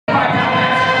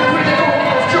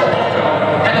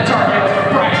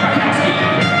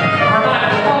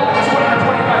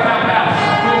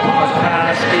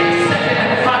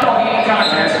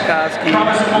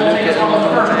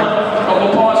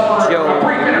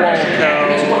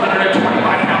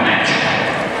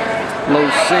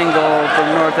single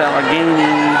from North Allegheny.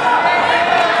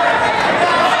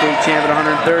 State champ at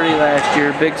 130 last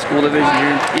year. Big school division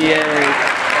here in PA.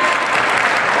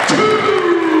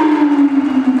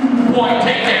 Point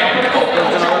takedown.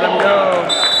 Gonna let him go.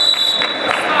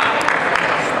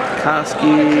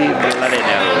 Bokoski, let it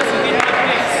down.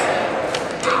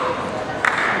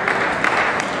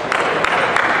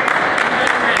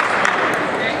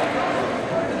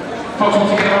 Folks,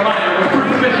 once again, a reminder, with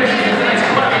free admission to tonight's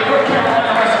Clarion North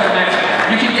Carolina wrestling match,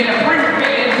 you can get a free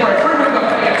ticket for a free win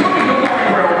buffet at Tokyo Bar and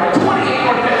Grill, 28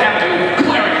 North Fifth Avenue,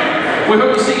 Clarion. We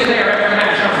hope to see you there after the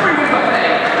match. A free win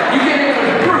buffet. You get it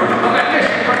with proof of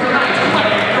admission for tonight's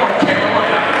Clarion North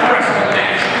Carolina wrestling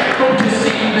match. Hope to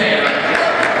see you there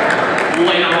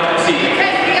later on this evening.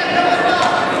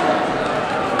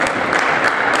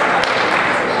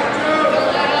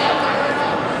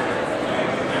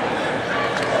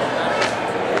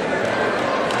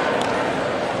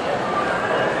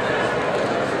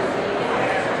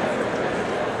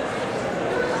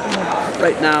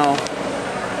 Right now,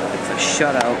 it's a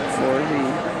shutout for the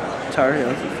Tar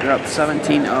Heels. They're up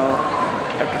 17-0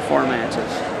 after 4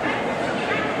 matches.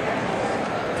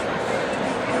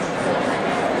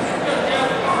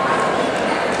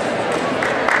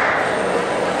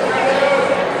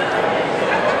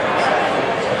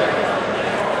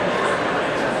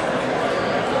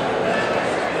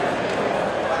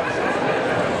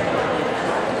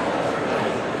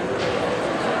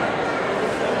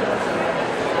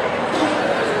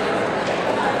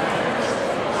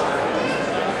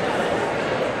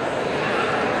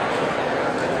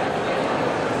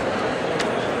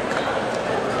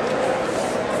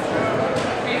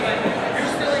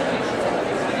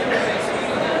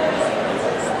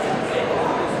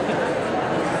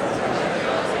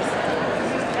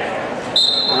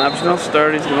 Optional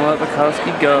start, he's going to let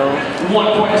Bokoski go. 1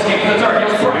 point escape for the Tar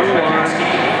Heels for Bokoski.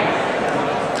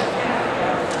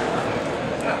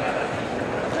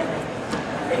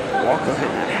 Waltko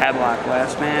hitting that headlock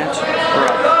last match. We're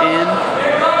up in.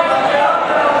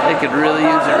 They could really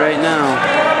use it right now.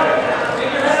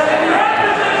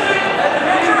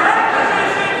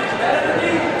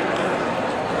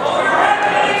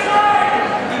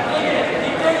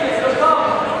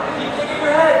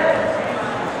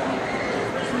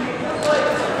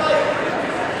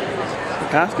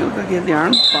 Bokoski looked like he had the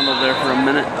arms bundled there for a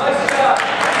minute.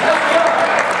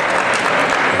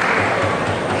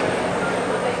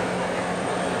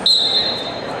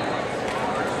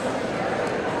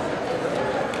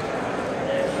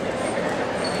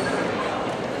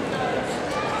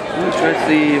 He tries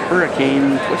the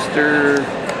hurricane twister.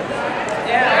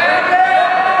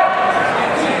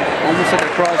 Almost like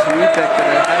a cross knee pick to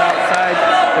the head outside.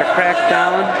 They're cracked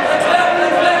down.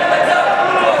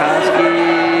 Bokoski.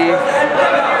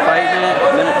 Fighting it,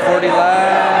 minute 40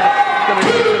 left. Gonna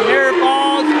shoot some air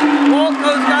balls.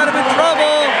 Waltko's got him in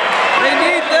trouble. They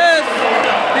need this.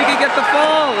 He could get the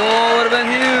fall. Oh, would have been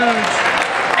huge.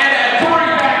 And 3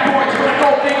 back points for the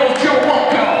Gold Eagles, Joe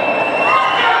Waltko.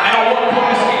 And a 1 point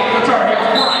escape for the Tar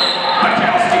Heels, Brian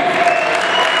Bokoski.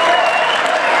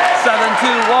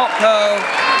 7-2 Waltko.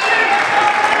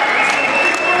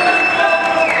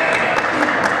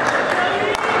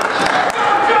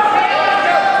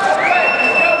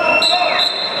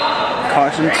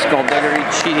 Caution, skullduggery,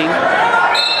 cheating.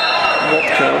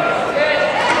 Waltko.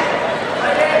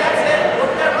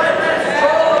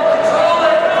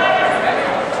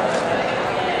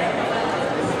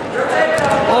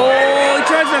 Oh, he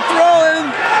tries to throw him.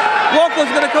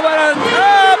 Waltko's going to come out on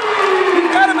top.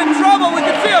 He's got him in trouble. We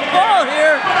can see a ball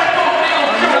here.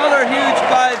 Another huge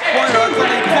 5-pointer. It's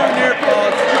only 2 near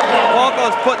falls.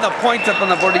 Waltko's putting the points up on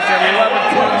the board. He's got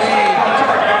 11-2 lead.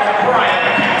 Brian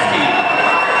Bokoski.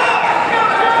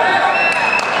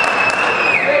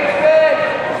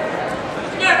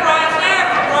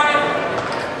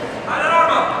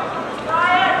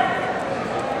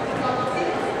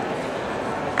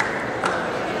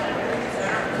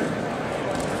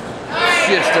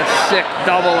 Just a sick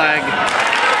double leg. Gonna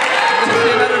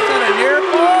see another set of near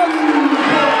falls.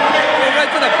 Go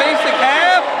right to the basic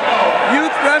half.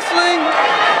 Youth wrestling.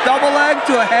 Double leg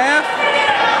to a half.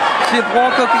 See if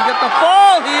Waltko can get the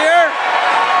fall here.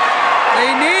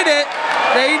 They need it.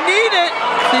 They need it.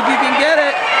 See if you can get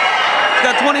it. He's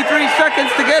got 23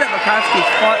 seconds to get it. Bokoski's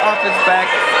fought off his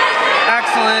back.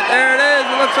 Excellent. There it is.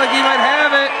 It looks like he might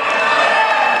have it.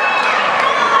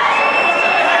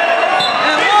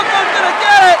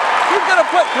 He's going to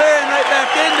put Clarion right back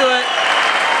into it.